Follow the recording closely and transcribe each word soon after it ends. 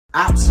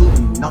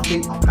Absolutely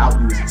nothing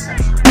about you is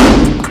exceptional.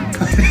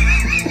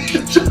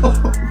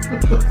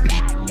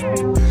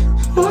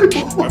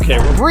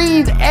 Okay,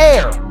 breathe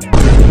air.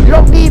 You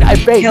don't need a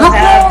vape.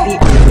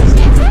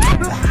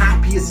 The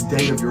happiest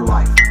day of your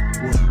life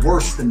was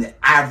worse than the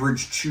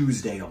average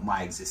Tuesday of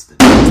my existence.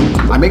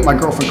 I make my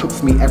girlfriend cook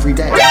for me every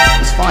day.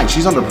 It's fine.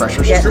 She's under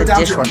pressure. She's Strip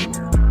down your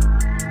underwear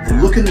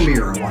and look in the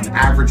mirror on an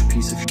average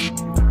piece of shit.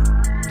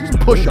 Just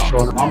push up.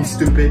 I'm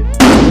stupid.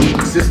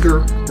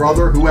 Sister,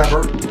 brother,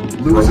 whoever.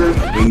 Loser.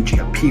 A wage,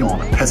 a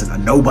peon, a peasant, a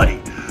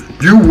nobody.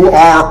 You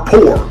are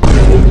poor.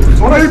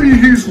 So maybe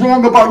he's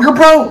wrong about you're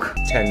broke.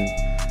 10,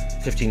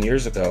 15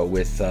 years ago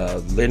with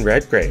Lynn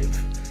Redgrave.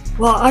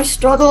 Well, I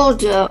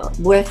struggled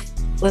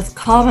with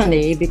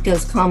comedy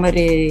because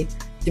comedy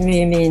to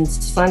me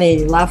means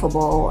funny,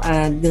 laughable,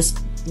 and this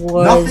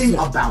was... Nothing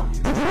about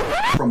you,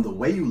 from the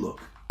way you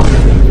look,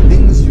 the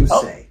things you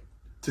say,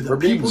 to the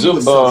people you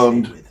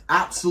associate with,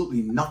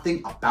 absolutely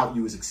nothing about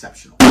you is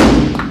exceptional.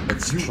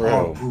 It's you true.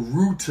 are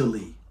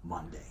brutally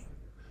mundane.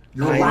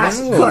 Your I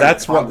last know.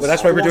 That's why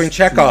we're doing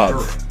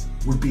Chekhov.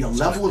 Would be a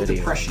level of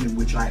depression in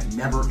which I have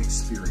never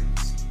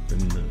experienced.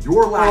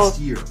 Your last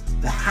year,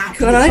 the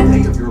happiest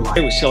day of your life.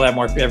 We still have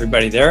more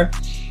everybody there.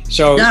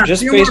 So yeah,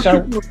 just based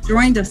on people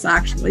joined us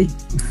actually.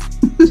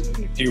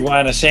 Do you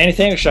want to say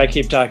anything or should I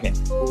keep talking?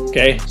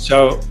 Okay,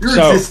 so you're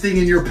existing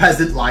in your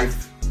peasant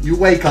life. You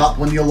wake up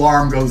when the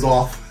alarm goes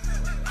off.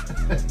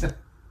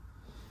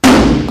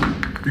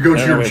 You go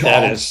to your job.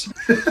 That is.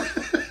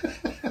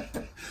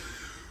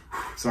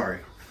 Sorry.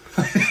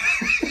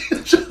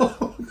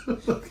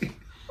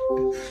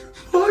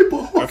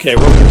 Okay,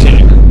 we'll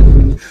continue.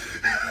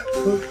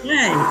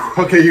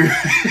 Okay, you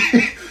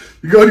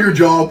go to your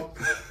job.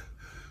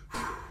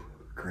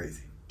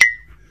 Crazy.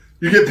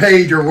 You get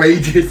paid your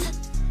wages,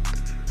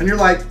 and you're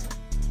like,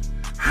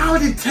 how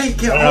did Tate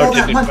get all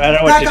that money?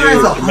 That guy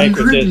has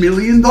 $100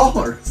 million,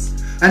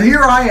 and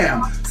here I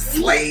am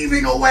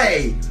slaving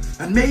away.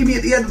 And maybe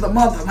at the end of the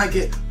month, I might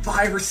get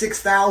 5,000 or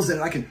 6,000,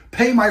 and I can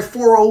pay my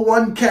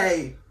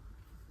 401k.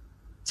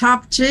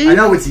 Top G. I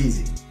know it's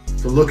easy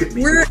to look at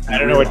me. I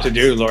don't know what to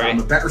do, Lori. I'm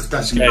a better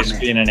specimen of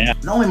man.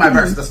 Not only am I a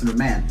better specimen of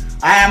man,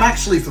 I am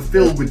actually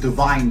fulfilled with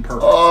divine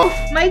purpose.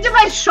 My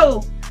device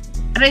show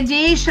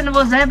radiation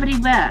was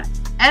everywhere,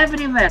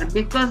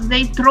 because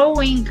they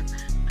throwing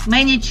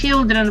many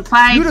children,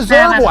 5, You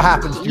deserve 7 what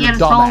happens to your years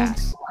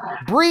dumbass.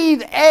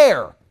 Breathe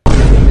air.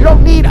 You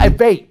don't need a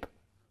vape.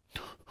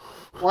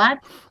 What?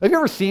 Have you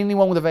ever seen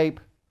anyone with a vape?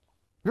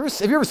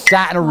 Have you ever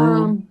sat in a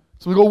room?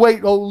 So we go,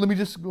 wait, let me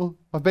just go.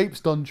 My vape's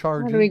done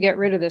charging. How do we get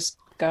rid of this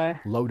guy?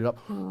 Load it up.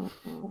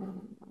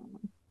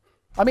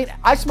 I mean,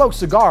 I smoke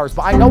cigars,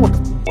 but I know what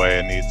the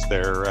way needs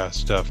their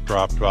stuff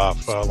dropped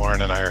off.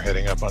 Lauren and I are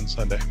heading up on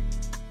Sunday.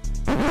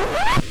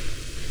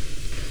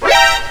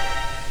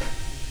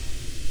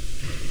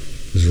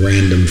 There's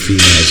random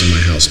females in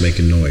my house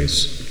making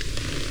noise.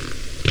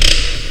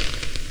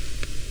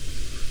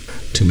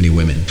 Too many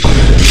women.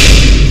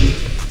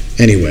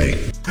 Anyway.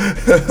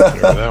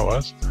 Whatever that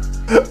was.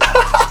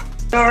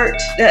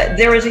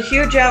 There was a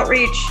huge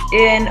outreach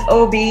in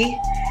OB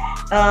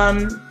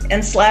and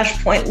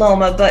 / Point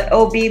Loma, but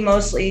OB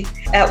mostly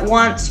at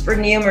once for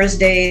numerous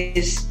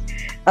days.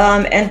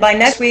 And by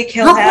next week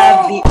he'll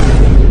have the...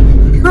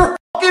 You're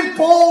fucking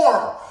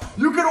poor!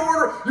 You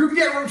can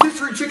get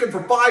rotisserie chicken for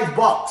 $5.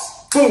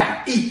 Boom,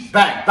 eat,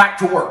 bang, back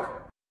to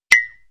work.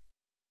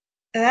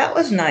 That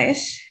was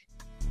nice.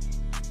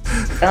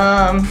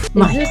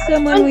 Is this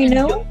someone we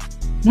know?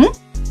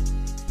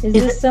 Is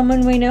this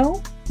someone we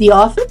know? The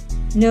author?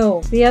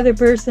 No, the other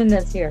person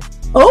that's here.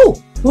 Oh,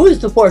 who is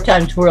the 4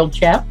 times world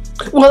champ?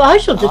 Well, I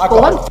shall just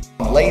go on.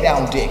 Lay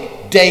down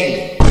dick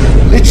daily.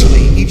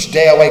 Literally, each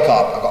day I wake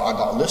up, I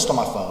got a list on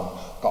my phone,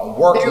 got a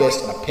work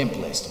list and a pimp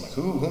list. I'm like,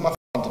 who am I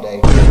f***ing today?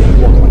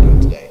 What am I doing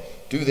today?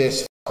 Do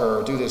this, f***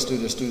 her, do this, do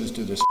this, do this,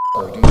 do this, f***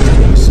 her, do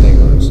this, stay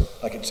hers.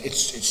 Like,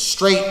 it's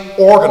straight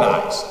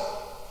organized.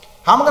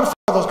 How am I going to f***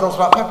 those girls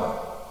without pepper?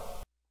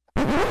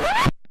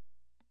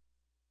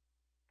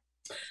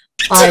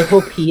 I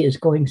hope he is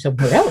going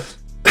somewhere else.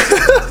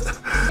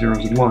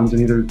 Zeros and ones,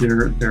 and either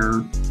they're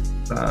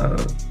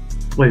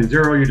play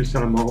 0, you just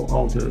set them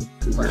all to 0.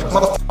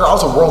 Motherfucker, I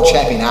was a world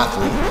champion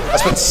athlete. I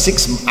spent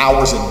 6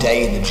 hours a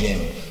day in the gym.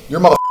 You're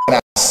motherfucking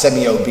ass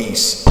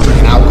semi-obese,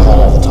 drinking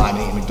alcohol all the time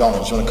and eating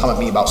McDonald's. You want to come at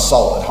me about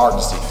salt and heart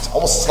disease? I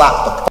will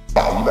slap the f***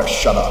 out of you. You better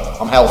shut up.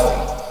 I'm healthy.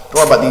 Don't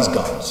worry about these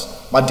guns.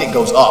 My dick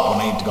goes up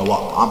when I need to go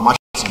up. My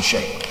shit's in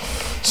shape.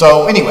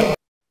 So, anyway.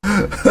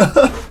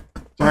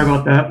 Sorry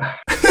about that.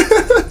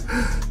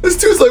 This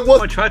dude's like,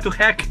 what? I tried to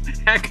hack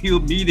your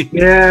meeting.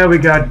 Yeah, we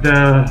got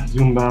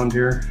Zoom bound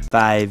here.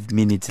 5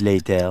 minutes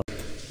later.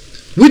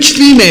 Which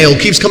female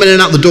keeps coming in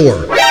and out the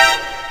door?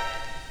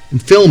 I'm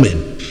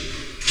filming.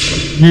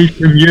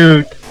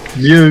 Mute.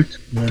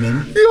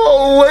 Woman.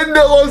 Yo, Linda,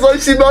 I was like,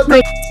 she about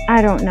to...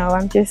 I don't know.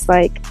 I'm just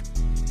like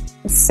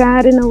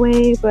sad in a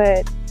way,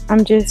 but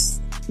I'm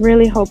just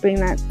really hoping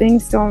that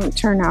things don't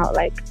turn out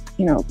like,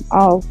 you know,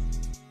 all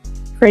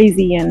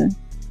crazy and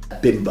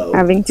Bimbo.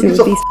 having to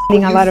be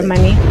spending a lot of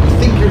money.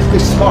 think you're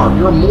this smart.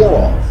 You're a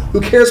moron.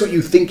 Who cares what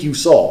you think you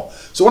saw?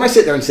 So when I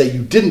sit there and say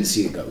you didn't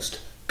see a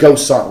ghost,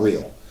 ghosts aren't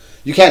real.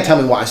 You can't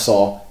tell me what I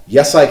saw.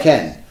 Yes, I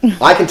can.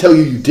 I can tell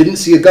you you didn't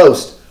see a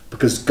ghost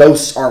because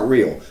ghosts aren't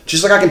real.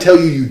 Just like I can tell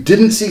you you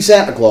didn't see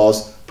Santa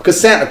Claus because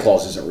Santa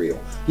Claus isn't real.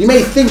 You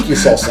may think you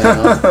saw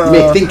Santa. You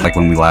may think... Like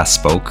when we last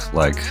spoke,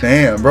 like...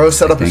 Damn, bro,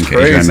 setup is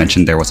crazy. Adrian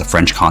mentioned there was a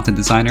French content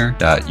designer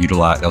that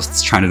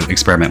was trying to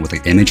experiment with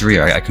like imagery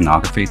or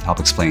iconography to help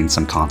explain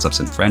some concepts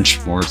in French.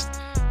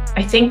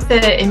 I think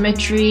the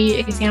imagery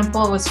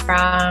example was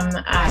from...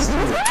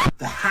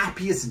 The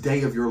happiest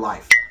day of your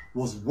life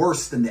was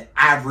worse than the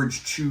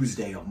average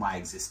Tuesday of my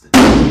existence.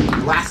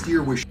 Last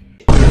year was shit.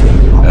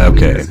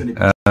 Okay.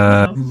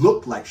 You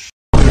look like shit.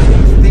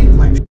 You think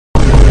like shit.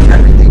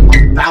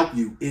 Everything about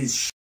you is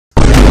shit.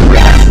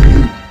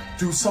 You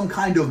do some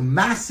kind of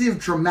massive,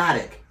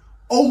 dramatic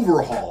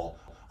overhaul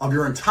of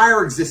your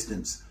entire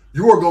existence.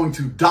 You are going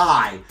to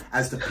die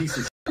as the piece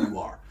of shit you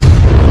are.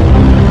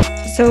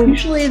 So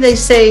usually they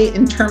say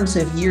in terms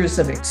of years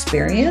of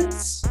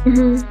experience.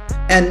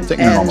 And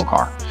sitting in a normal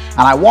car,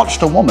 and I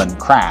watched a woman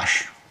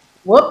crash.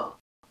 Whoop.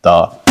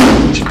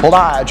 She pulled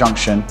out at a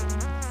junction,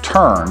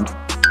 turned,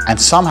 and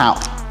somehow,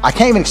 I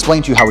can't even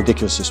explain to you how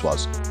ridiculous this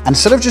was. And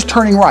instead of just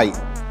turning right,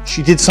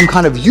 she did some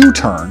kind of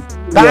U-turn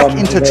back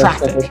into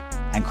traffic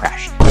and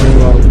crashed.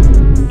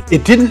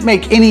 It didn't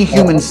make any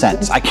human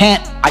sense. I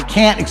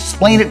can't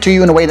explain it to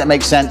you in a way that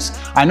makes sense.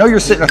 I know you're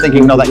sitting there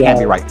thinking, no, that can't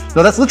be right.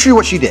 No, that's literally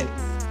what she did.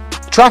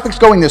 Traffic's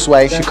going this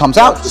way, she comes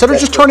out, instead of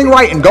just turning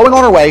right and going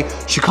on her way,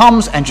 she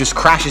comes and just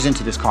crashes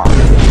into this car.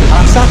 And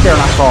I sat there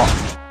and I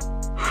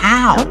thought,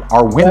 how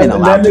are women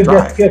allowed to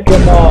drive? Just kick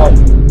him off.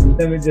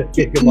 Let me just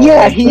kick him off.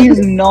 Yeah, he is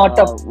not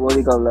a, what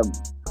do you call them,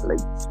 like,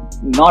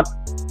 not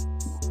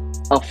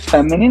a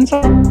feminine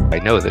song. I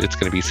know that it's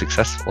going to be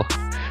successful.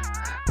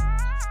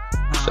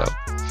 So,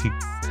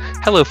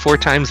 hello 4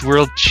 times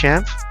world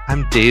champ,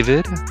 I'm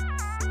David.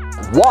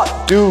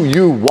 What do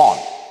you want?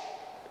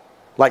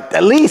 Like,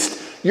 at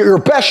least, your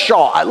best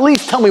shot, at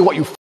least tell me what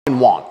you f***ing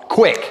want,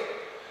 quick.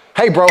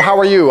 Hey bro, how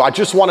are you? I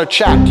just want to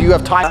chat, do you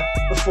have time?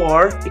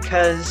 Before,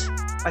 because,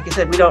 like I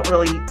said, we don't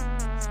really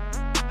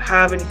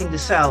have anything to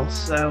sell,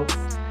 so,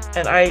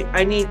 and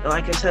I need,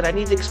 like I said, I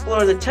need to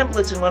explore the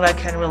templates and what I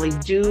can really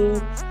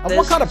do. And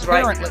what kind of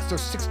parent lets their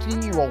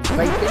 16-year-old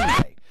vape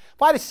anyway?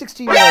 If I had a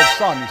 16-year-old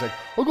son, he's like,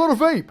 I got a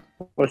vape.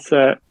 What's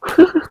that?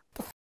 Get the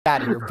f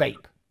out of here,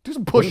 vape. Do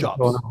some push-ups.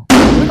 You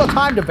ain't got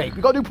time to vape.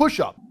 You gotta do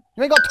push-up.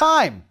 You ain't got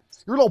time.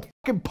 You're a little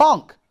fucking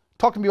punk.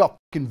 Talking to me about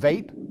fucking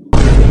vape.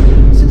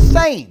 It's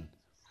insane.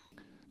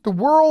 The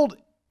world,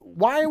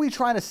 why are we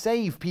trying to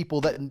save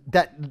people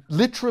that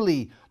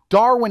literally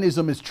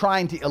Darwinism is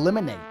trying to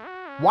eliminate?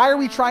 Why are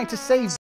we trying to save